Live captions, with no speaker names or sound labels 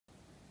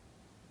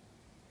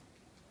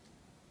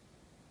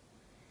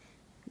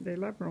They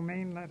love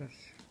romaine lettuce.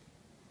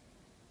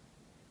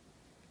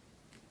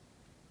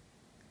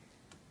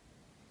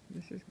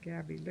 This is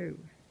Gabi Lou.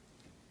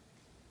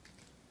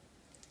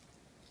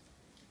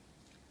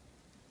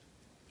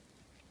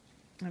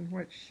 And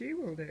what she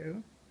will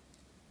do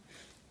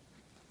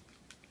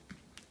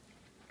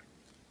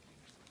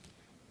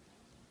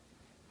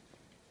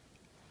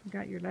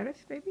got your lettuce,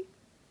 baby?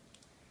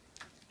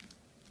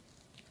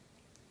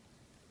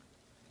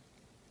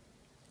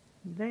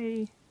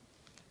 They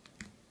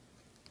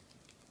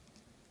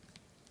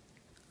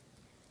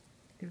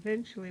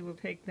eventually will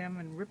take them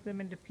and rip them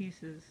into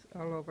pieces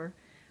all over,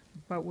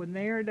 but when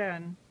they are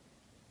done,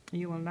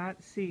 you will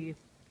not see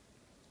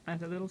a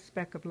little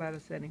speck of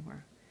lettuce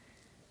anywhere.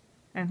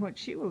 And what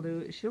she will do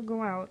is she'll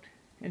go out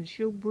and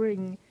she'll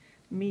bring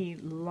me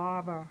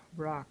lava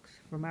rocks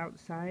from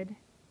outside,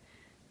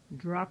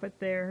 drop it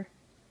there,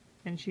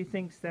 and she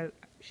thinks that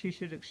she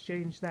should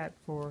exchange that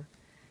for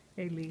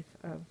a leaf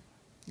of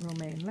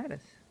romaine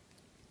lettuce.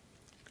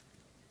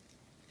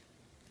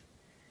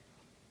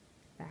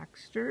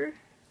 Baxter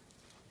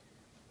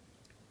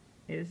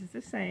is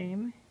the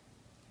same.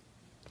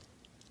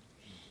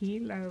 He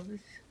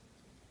loves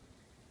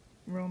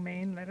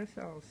romaine lettuce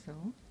also.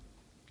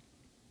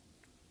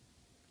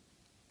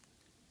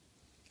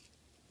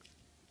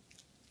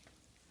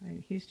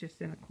 He's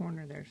just in a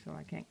corner there, so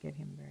I can't get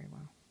him very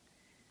well.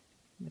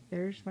 But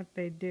there's what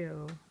they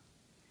do.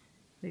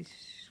 They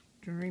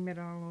stream it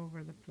all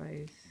over the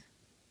place.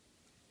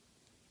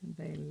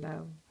 They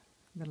love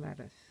the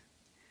lettuce.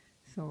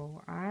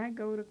 So I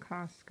go to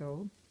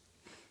Costco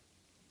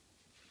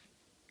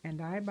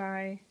and I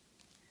buy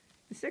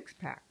the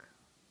 6-pack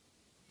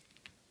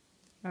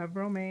of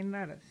romaine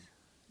lettuce.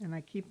 And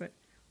I keep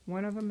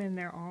one of them in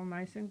there all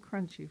nice and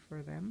crunchy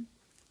for them,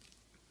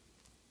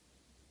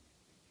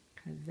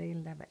 because they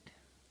love it.